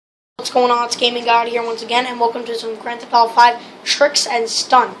What's going on? It's Gaming God here once again, and welcome to some Grand Theft Auto 5 Tricks and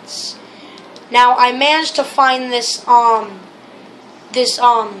Stunts. Now, I managed to find this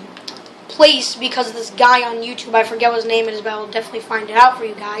place because of this guy on YouTube. I forget what his name is, but I'll definitely find it out for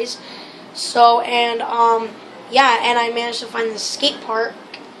you guys. So, yeah, and I managed to find this skate park,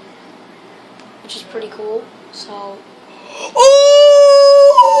 which is pretty cool. So,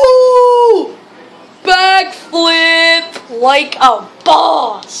 ooh! Backflip like a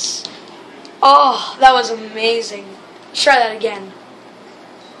boss. Oh, that was amazing. Let's try that again.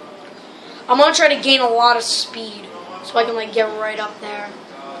 I'm gonna try to gain a lot of speed so I can like get right up there.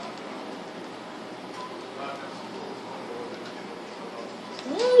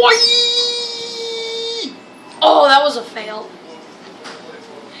 Whee! Oh, that was a fail.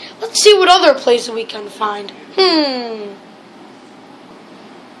 Let's see what other places we can find.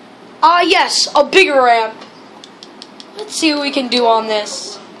 Yes, a bigger ramp. Let's see what we can do on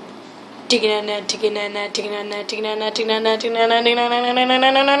this.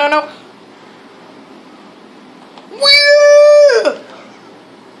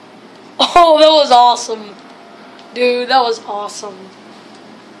 Oh, that was awesome. Dude, that was awesome.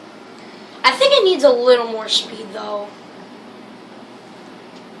 I think it needs a little more speed, though.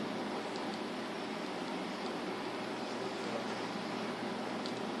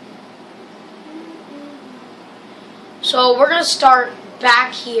 So we're gonna start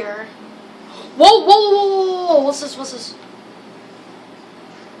back here. Whoa, whoa, whoa, whoa, whoa! What's this? What's this?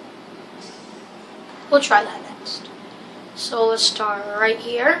 We'll try that next. So let's start right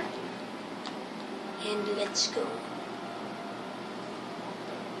here, and let's go.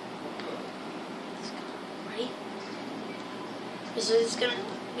 Right? This is gonna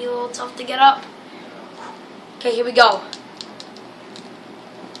be a little tough to get up. Okay, here we go.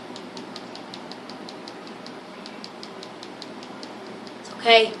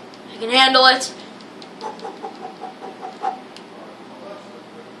 Okay, I can handle it.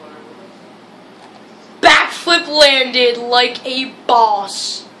 Backflip landed like a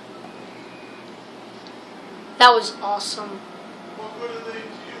boss. That was awesome.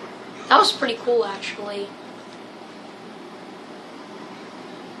 That was pretty cool, actually.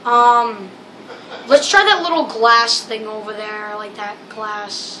 Let's try that little glass thing over there, like that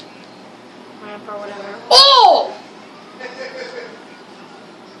glass ramp or whatever. Oh!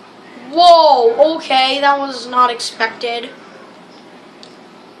 Whoa, okay, that was not expected.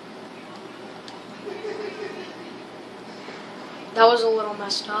 That was a little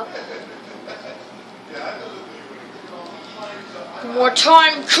messed up. One more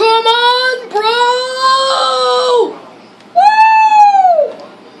time, come on, bro! Woo!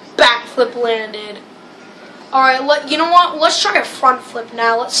 Backflip landed. Alright, you know what? Let's try a front flip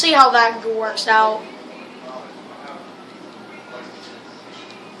now. Let's see how that works out.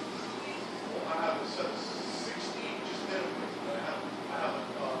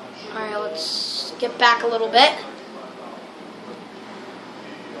 Alright, let's get back a little bit.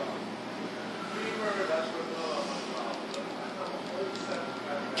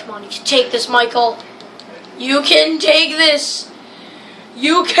 Come on, you can take this, Michael. You can take this.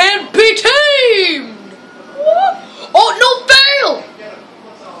 You can't be tamed. Oh, no fail.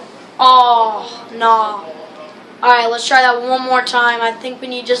 Oh, no. Alright, let's try that one more time. I think we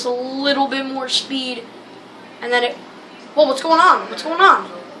need just a little bit more speed. And then it... Whoa, what's going on? What's going on?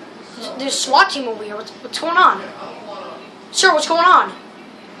 There's a SWAT team over here. What's going on? Sir, what's going on?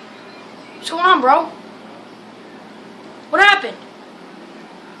 What's going on, bro? What happened?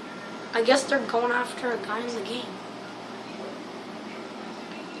 I guess they're going after a guy in the game.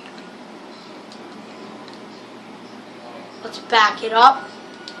 Let's back it up.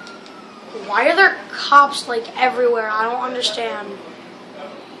 Why are there cops like everywhere? I don't understand.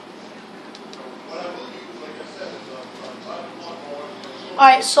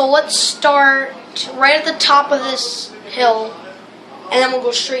 Alright, so let's start right at the top of this hill, and then we'll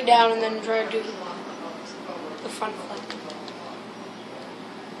go straight down and then try to do the front flip.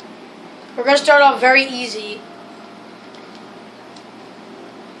 We're going to start off very easy.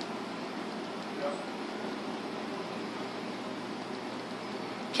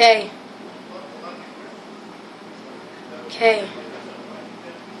 Okay. Okay.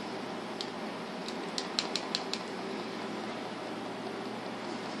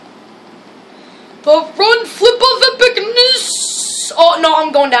 The front flip of epicness! Oh, no,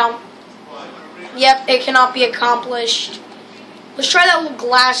 I'm going down. Yep, it cannot be accomplished. Let's try that little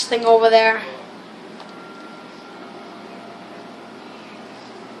glass thing over there.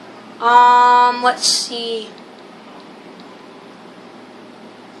 Let's see.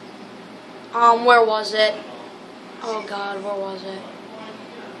 Where was it? Oh God, where was it?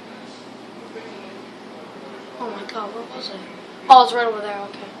 Oh my god, where was it? Oh, it's right over there,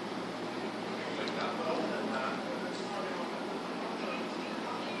 okay.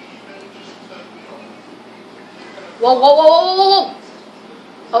 Whoa, whoa, whoa, whoa, whoa,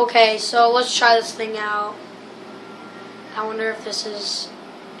 whoa! Okay, so let's try this thing out. I wonder if this is...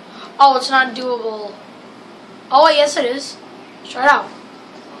 Oh, it's not doable. Oh, yes it is. Let's try it out.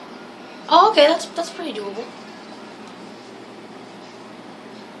 Oh, okay, that's pretty doable.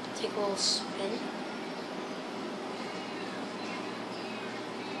 Take a little spin.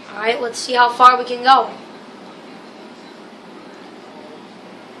 Alright, let's see how far we can go.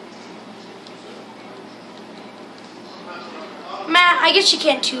 Matt, I guess you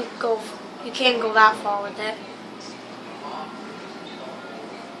can't go that far with it.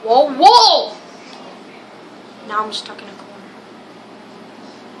 Whoa, whoa! Now I'm stuck in a corner.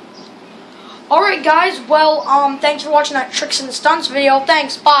 Alright guys, well, thanks for watching that Tricks and Stunts video.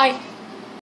 Thanks, bye.